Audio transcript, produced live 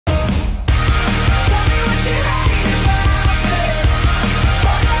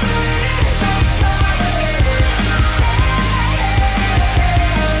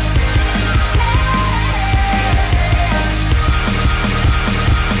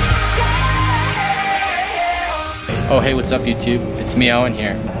Oh, hey, what's up, YouTube? It's me, Owen,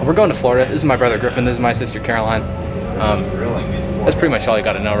 here. We're going to Florida. This is my brother, Griffin. This is my sister, Caroline. That's pretty much all you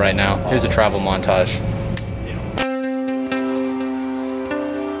gotta know right now. Here's a travel montage.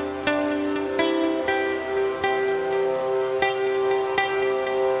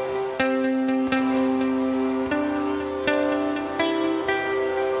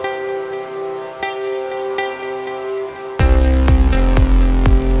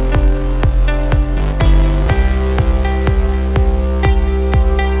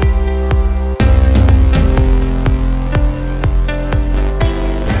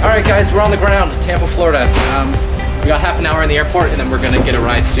 Alright guys, we're on the ground, Tampa, Florida. We got half an hour in the airport and then we're gonna get a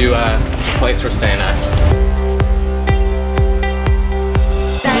ride to the place we're staying at.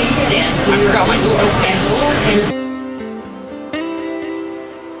 I forgot my snow.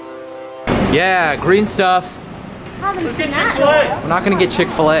 Yeah, green stuff. Let's get Chick-fil-A. We're not gonna get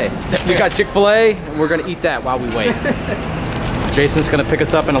Chick-fil-A. We got Chick-fil-A and we're gonna eat that while we wait. Jason's gonna pick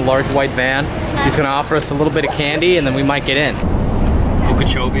us up in a large white van. He's gonna offer us a little bit of candy and then we might get in.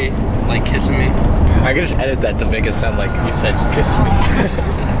 Okeechobee, like kissing me. I can just edit that to make it sound like you said kiss me.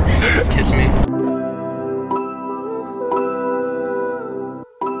 Kiss me.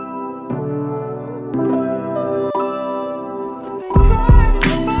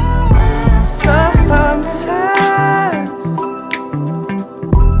 Sometimes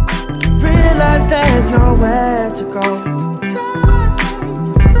realize there's nowhere to go.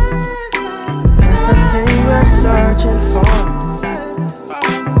 There's the thing we're searching for.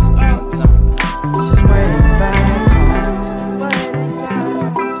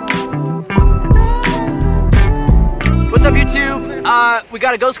 What's up, YouTube? We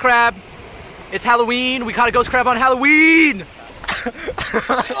got a ghost crab. It's Halloween. We caught a ghost crab on Halloween.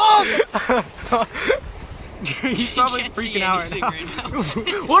 He's probably freaking out right now.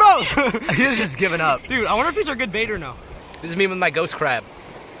 What up? He's just giving up. Dude, I wonder if these are good bait or no. This is me with my ghost crab.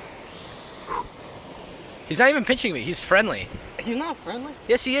 He's not even pinching me. He's friendly. He's not friendly.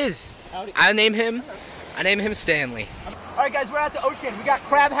 Yes, he is. I name him Stanley. All right, guys, we're at the ocean. We got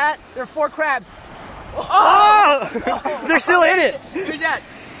crab hat. There are 4 crabs. Oh! They're still in it. Who's that?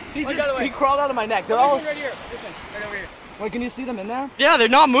 He crawled out of my neck. They're all right here. Listen, right over here. Wait, can you see them in there? Yeah, they're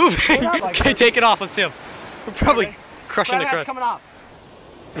not moving. Like okay, take it off. Let's see them. We're probably crushing the crab. Coming off.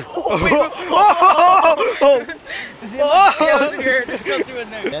 Oh! Yeah, listen here. Just go through in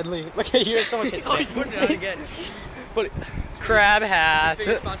there. Deadly. Look at here. Someone hit He's putting it out again. But crab hat. This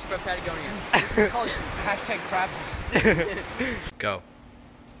video is sponsored by Patagonia. This is called #crab. Go.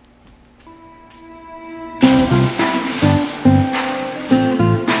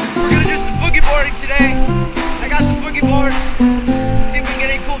 Boogie boarding today. I got the boogie board. See if we can get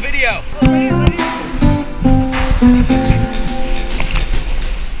a cool video.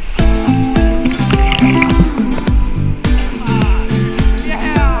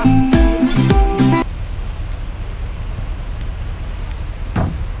 Yeah.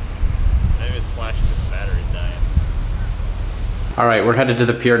 Maybe it's flashing, just battery's dying. All right, we're headed to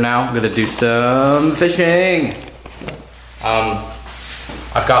the pier now. I'm gonna do some fishing.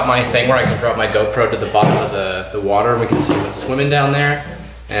 I've got my thing where I can drop my GoPro to the bottom of the water and we can see what's swimming down there.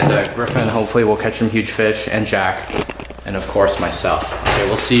 And Griffin hopefully will catch some huge fish, and Jack, and of course myself. Okay,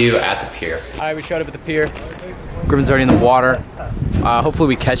 we'll see you at the pier. All right, we showed up at the pier. Griffin's already in the water. Hopefully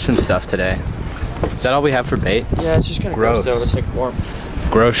we catch some stuff today. Is that all we have for bait? Yeah, it's just kind of gross though. It's like warm.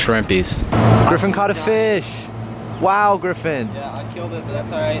 Gross shrimpies. Griffin caught a fish. Wow, Griffin. Yeah, I killed it, but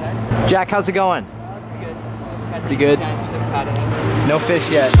that's all right. Jack, how's it going? Pretty good. No fish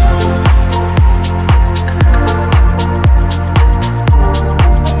yet.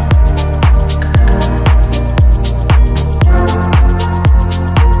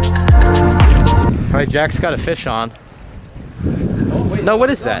 All right, Jack's got a fish on. No, what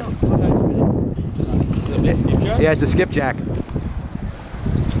is that? Yeah, it's a skipjack.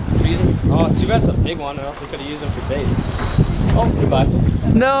 Oh, too bad it's a big one, or else we could have used them for bait. Oh, goodbye.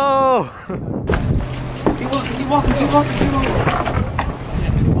 No! Keep walking.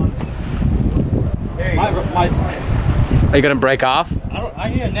 Are you gonna break off? I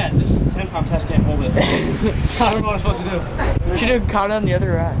need a net. This 10-pound test can't hold it. I don't know what I'm supposed to do. You should have caught on the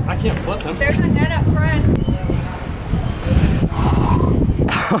other rod. I can't flip them. There's a net up front.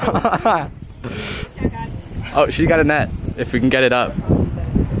 Oh, she got a net. If we can get it up.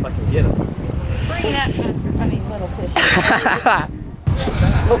 If I can get it. Bring that little fish.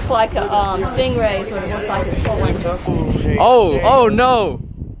 Looks like a stingray, so it looks like it's pulling. Oh no!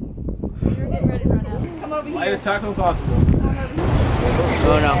 You're getting ready to run out. Come over here. Lightest tackle possible.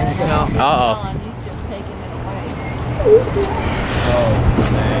 Oh no. Uh-oh. He's just taking it away. Oh,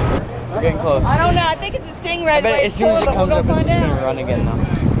 man. We're getting close. I don't know. I think it's a stingray. stingray. I bet as soon as it comes up, it's just gonna run again now.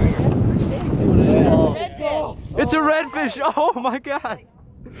 It's a redfish. Oh my god.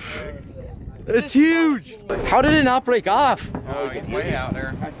 It's huge. How did it not break off? Oh, he's way out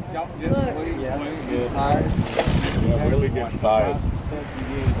there. Really good size.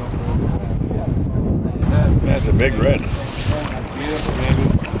 That's a big red.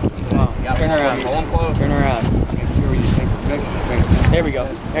 Come on, turn around. Turn around. There we go.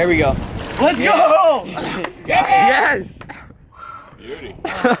 There we go. Let's go! Yes! Beauty.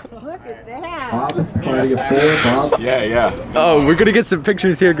 Look at that. Trying to get full, Bob. Yeah. Oh, we're gonna get some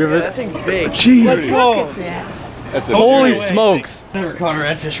pictures here, Griffin. That thing's big. Jeez. Let's go. That's a Holy beauty. smokes. Never caught a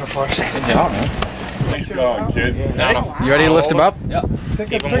redfish before. Nice going, kid. You ready to lift him up? Yep.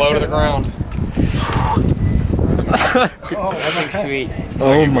 Keep him low to the ground. Oh, that thing's sweet.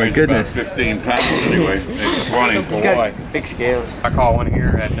 Oh my Weighs goodness. About 15 pounds anyway. Maybe 20. He's got big scales. I caught one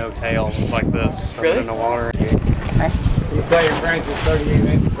here, had no tail, it was like this. Really? In the water. You tell your friends it's 38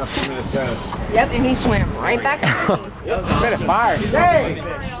 inches up to Minnesota. Yep, and he swam right back. Fire. Hey!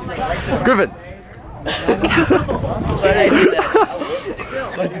 Griffin.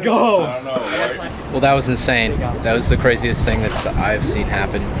 Let's go. I don't know, right? Well, that was insane. That was the craziest thing that I've seen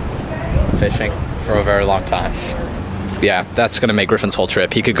happen fishing for a very long time. Yeah, that's gonna make Griffin's whole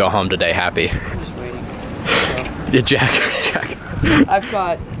trip. He could go home today happy. Just waiting. Yeah, Jack. I've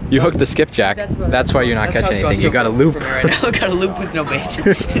got. You hooked the skipjack. That's why you're not catching anything. You got a loop. Right now. I got a loop with no bait.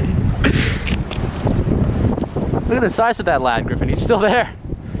 Look at the size of that lad, Griffin. He's still there.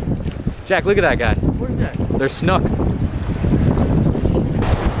 Jack, look at that guy. Where's that? They're snook.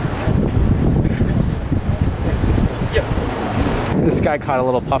 Yep. This guy caught a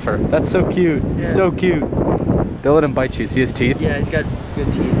little puffer. That's so cute. Yeah. So cute. They'll let him bite you. See his teeth? Yeah, he's got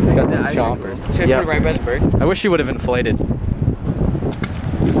good teeth. He's got the this eyes chomper. Should I Yep. put it right by the bird? I wish he would have inflated.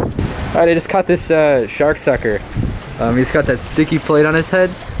 Alright, I just caught this shark sucker. He's got that sticky plate on his head.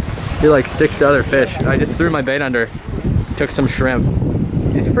 He like sticks to other fish. I just threw my bait under. Took some shrimp.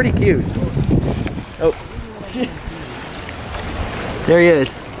 He's pretty cute. Oh. There he is.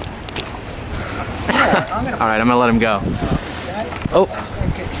 Alright, I'm gonna let him go. Oh.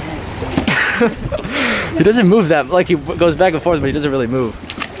 He doesn't move that, like he goes back and forth, but he doesn't really move.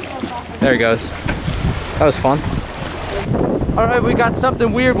 There he goes. That was fun. Alright, we got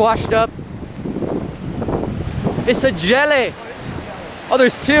something weird washed up. It's a jelly. Oh,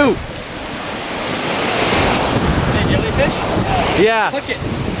 there's two. Is it jellyfish? Yeah. Touch it.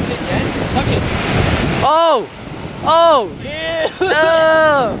 Is it dead? Touch it. Oh! Oh! Yeah.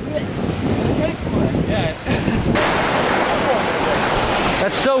 Oh! Yeah.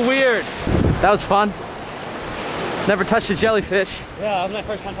 That's so weird. That was fun. Never touched a jellyfish. Yeah, that was my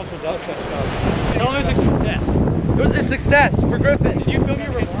first time touching a jellyfish. So. It was a success. It was a success for Griffin. Did you film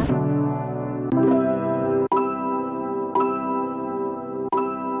your reward?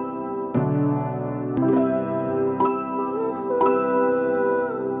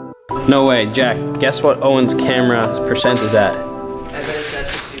 No way, Jack. Guess what Owen's camera percent is at? I bet it's at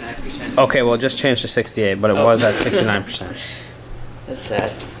 69%. Okay, well, just changed to 68, but it was at 69%. That's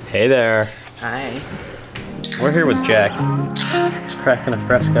sad. Hey there. Hi. We're here with Jack. He's cracking a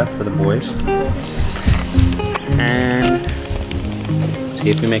fresca for the boys. And see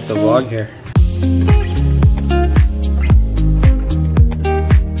if we make the vlog here.